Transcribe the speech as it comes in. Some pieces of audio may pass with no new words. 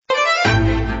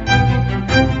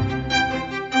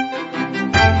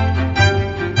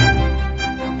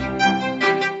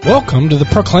Welcome to the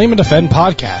Proclaim and Defend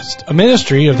podcast, a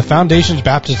ministry of the Foundations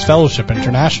Baptist Fellowship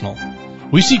International.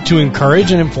 We seek to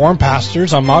encourage and inform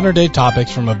pastors on modern-day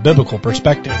topics from a biblical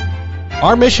perspective.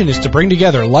 Our mission is to bring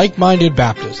together like-minded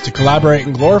Baptists to collaborate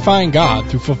in glorifying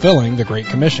God through fulfilling the Great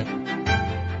Commission.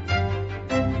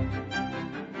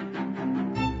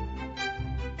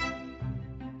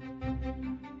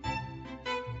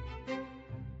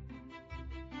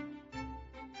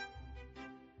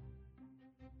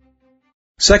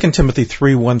 Second Timothy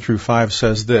 3:1-5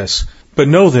 says this, "But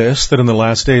know this, that in the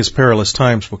last days perilous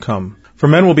times will come. For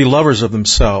men will be lovers of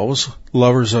themselves,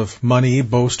 lovers of money,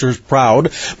 boasters,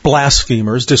 proud,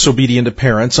 blasphemers, disobedient to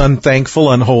parents,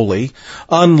 unthankful, unholy,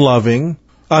 unloving,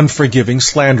 unforgiving,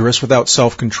 slanderous, without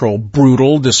self-control,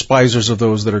 brutal, despisers of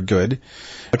those that are good,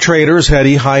 traitors,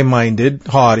 heady, high-minded,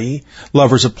 haughty,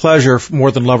 lovers of pleasure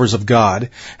more than lovers of God,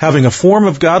 having a form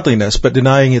of godliness but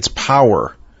denying its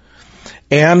power.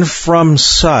 And from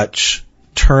such,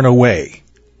 turn away."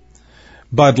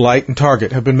 Bud Light and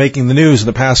Target have been making the news in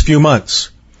the past few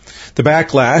months. The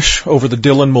backlash over the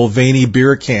Dylan Mulvaney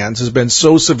beer cans has been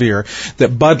so severe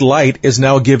that Bud Light is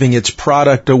now giving its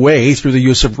product away through the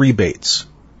use of rebates.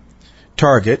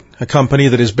 Target, a company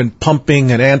that has been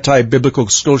pumping an anti-biblical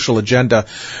social agenda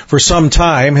for some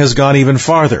time, has gone even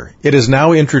farther. It has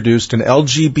now introduced an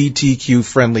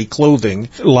LGBTQ-friendly clothing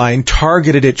line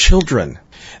targeted at children.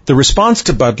 The response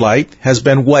to Bud Light has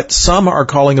been what some are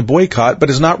calling a boycott, but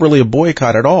is not really a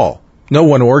boycott at all. No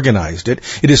one organized it.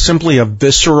 It is simply a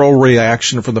visceral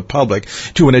reaction from the public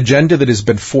to an agenda that has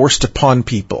been forced upon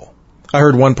people. I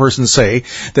heard one person say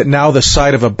that now the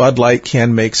sight of a Bud Light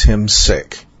can makes him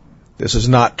sick. This is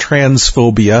not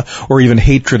transphobia or even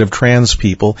hatred of trans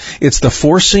people. It's the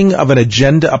forcing of an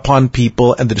agenda upon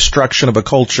people and the destruction of a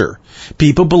culture.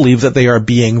 People believe that they are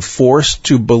being forced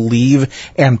to believe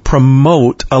and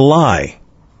promote a lie.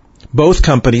 Both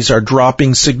companies are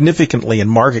dropping significantly in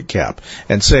market cap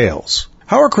and sales.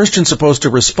 How are Christians supposed to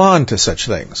respond to such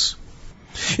things?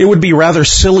 It would be rather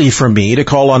silly for me to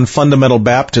call on fundamental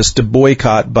Baptists to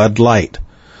boycott Bud Light,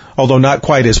 although not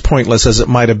quite as pointless as it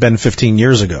might have been 15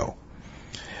 years ago.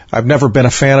 I've never been a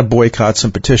fan of boycotts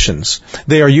and petitions.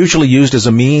 They are usually used as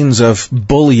a means of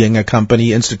bullying a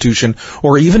company, institution,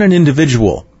 or even an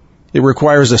individual. It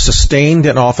requires a sustained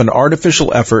and often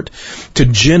artificial effort to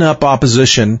gin up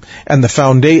opposition, and the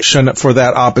foundation for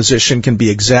that opposition can be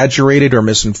exaggerated or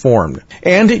misinformed.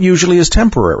 And it usually is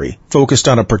temporary, focused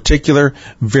on a particular,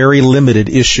 very limited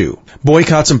issue.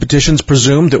 Boycotts and petitions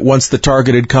presume that once the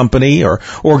targeted company or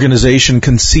organization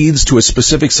concedes to a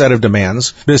specific set of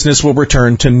demands, business will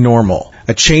return to normal.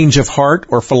 A change of heart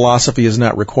or philosophy is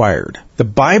not required. The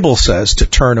Bible says to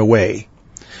turn away.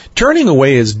 Turning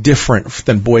away is different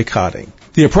than boycotting.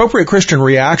 The appropriate Christian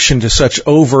reaction to such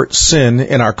overt sin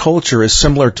in our culture is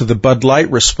similar to the Bud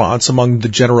Light response among the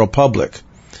general public.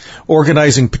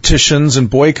 Organizing petitions and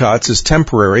boycotts is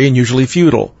temporary and usually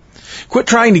futile. Quit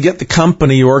trying to get the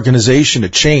company or organization to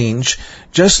change.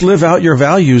 Just live out your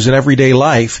values in everyday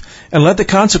life and let the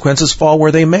consequences fall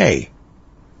where they may.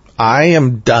 I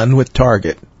am done with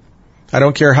Target. I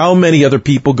don't care how many other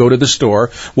people go to the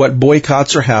store, what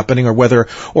boycotts are happening, or whether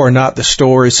or not the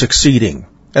store is succeeding.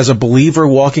 As a believer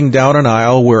walking down an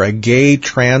aisle where a gay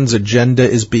trans agenda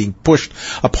is being pushed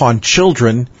upon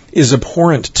children is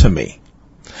abhorrent to me.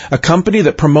 A company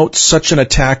that promotes such an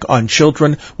attack on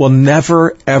children will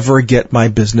never, ever get my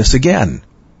business again.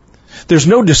 There's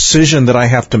no decision that I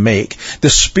have to make. The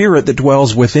Spirit that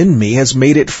dwells within me has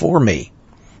made it for me.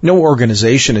 No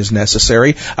organization is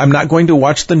necessary. I'm not going to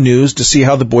watch the news to see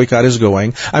how the boycott is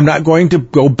going. I'm not going to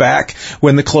go back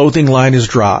when the clothing line is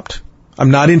dropped.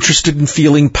 I'm not interested in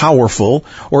feeling powerful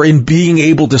or in being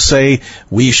able to say,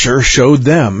 "We sure showed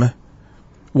them."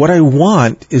 What I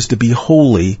want is to be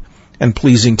holy and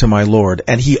pleasing to my Lord,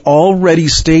 and He already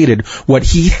stated what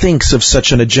He thinks of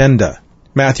such an agenda.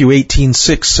 Matthew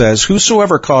 18:6 says,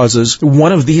 "Whosoever causes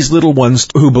one of these little ones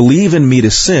who believe in me to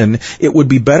sin, it would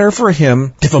be better for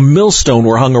him if a millstone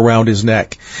were hung around his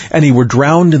neck, and he were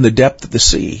drowned in the depth of the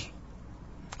sea."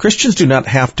 Christians do not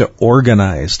have to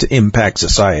organize to impact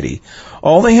society.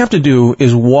 All they have to do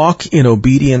is walk in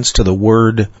obedience to the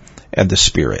Word and the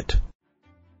Spirit.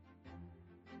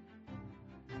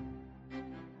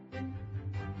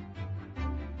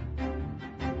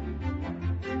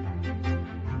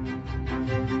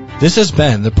 This has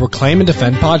been the Proclaim and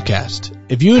Defend podcast.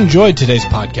 If you enjoyed today's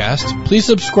podcast, please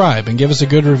subscribe and give us a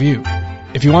good review.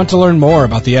 If you want to learn more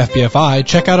about the FBFI,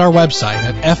 check out our website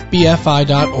at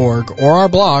fbfi.org or our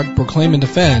blog, Proclaim and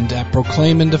Defend, at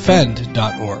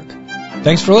proclaimanddefend.org.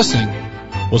 Thanks for listening.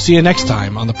 We'll see you next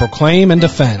time on the Proclaim and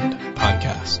Defend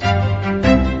podcast.